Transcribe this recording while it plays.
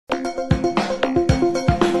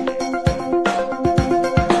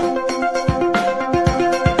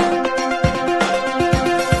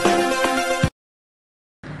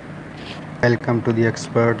Welcome to the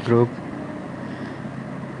expert group.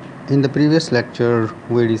 In the previous lecture,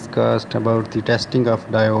 we discussed about the testing of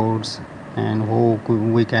diodes and how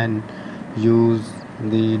we can use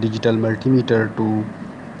the digital multimeter to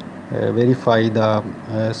verify the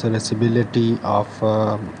serviceability of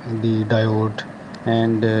the diode,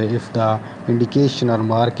 and if the indication or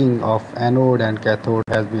marking of anode and cathode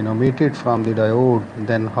has been omitted from the diode,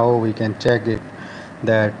 then how we can check it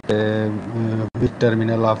that which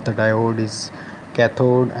terminal of the diode is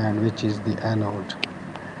cathode and which is the anode.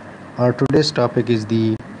 Our today's topic is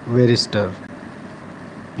the varistor.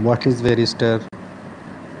 What is varistor?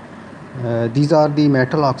 These are the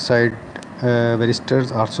metal oxide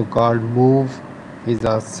varistors, also called MOV, is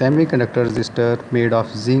a semiconductor resistor made of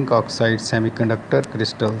zinc oxide semiconductor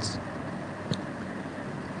crystals.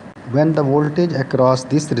 When the voltage across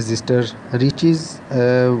this resistor reaches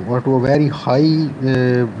to a very high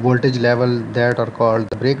voltage level that are called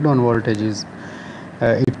the breakdown voltages,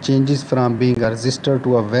 it changes from being a resistor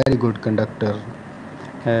to a very good conductor.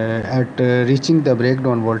 At reaching the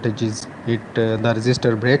breakdown voltages, the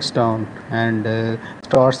resistor breaks down and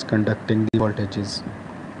starts conducting the voltages.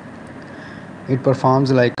 It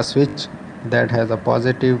performs like a switch that has a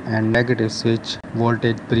positive and negative switch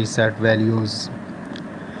voltage preset values.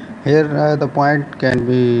 Here the point can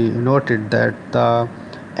be noted that the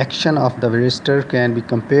action of the varistor can be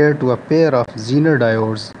compared to a pair of Zener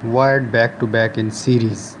diodes wired back to back in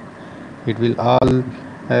series. It will all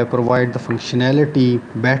provide the functionality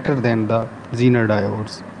better than the Zener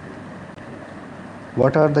diodes.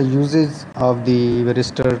 What are the uses of the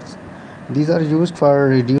varistors? These are used for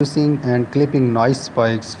reducing and clipping noise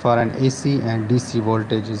spikes for an AC and DC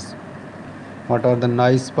voltages. What are the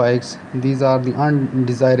noise spikes? These are the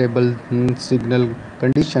undesirable signal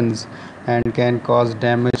conditions and can cause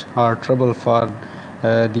damage or trouble for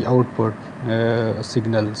the output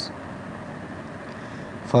signals.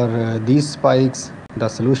 For these spikes, the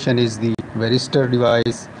solution is the varistor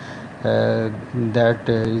device. That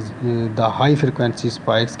is the high frequency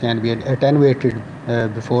spikes can be attenuated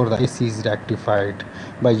before the AC is rectified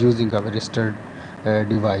by using a varistor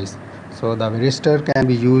device. So the varistor can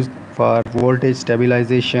be used for voltage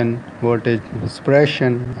stabilization, voltage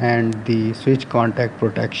suppression, and the switch contact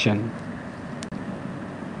protection.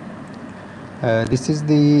 This is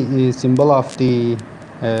the symbol of the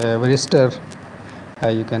varistor.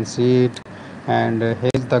 You can see it, and here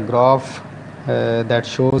is the graph that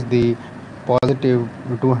shows the positive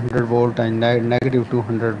 200 volt and negative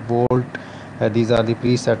 200 volt. These are the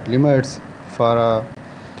preset limits for a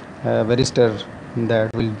varistor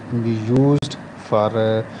that will be used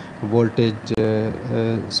for voltage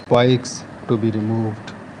spikes to be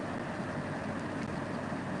removed.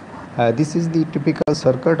 This is the typical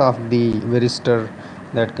circuit of the varistor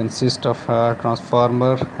that consists of a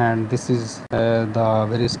transformer, and this is the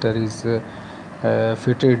varistor is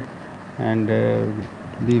fitted, and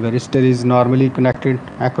the varistor is normally connected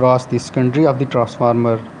across the secondary of the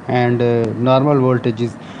transformer, and normal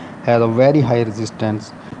voltages has a very high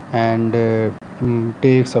resistance and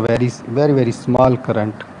takes a very small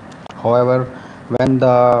current. However, when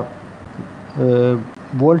the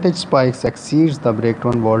voltage spikes exceeds the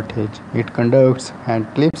breakdown voltage, it conducts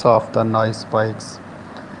and clips off the noise spikes,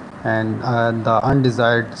 and the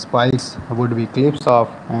undesired spikes would be clips off,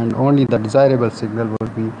 and only the desirable signal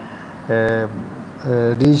would be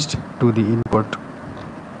reached to the input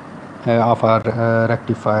of our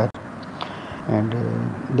rectifier. And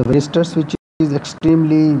the varistor switch is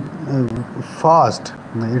extremely fast.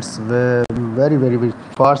 It's very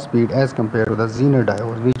fast speed as compared to the Zener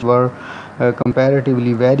diodes, which were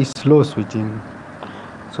comparatively very slow switching.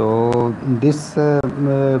 So this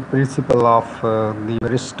principle of the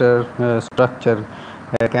varistor structure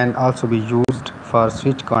can also be used for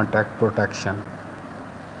switch contact protection.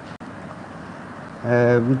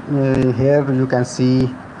 Here you can see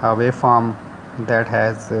a waveform that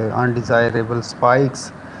has undesirable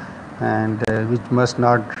spikes, and which must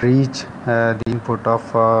not reach the input of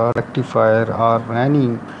rectifier or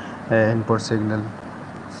any input signal.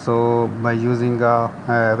 So by using a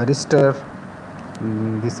varistor,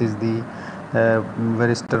 this is the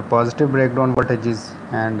varistor positive breakdown voltages,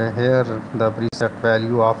 and here the preset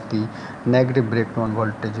value of the negative breakdown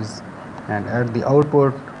voltages, and at the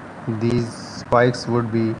output these spikes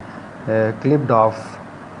would be clipped off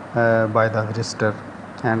by the varistor,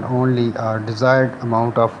 and only a desired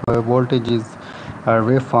amount of voltages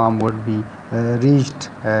waveform would be reached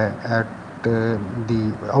at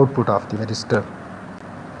the output of the varistor.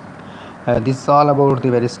 This is all about the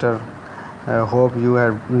varistor. Hope you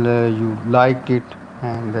liked it,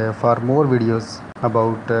 and for more videos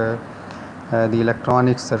about the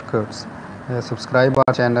electronic circuits, subscribe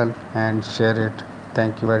our channel and share it.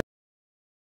 Thank you very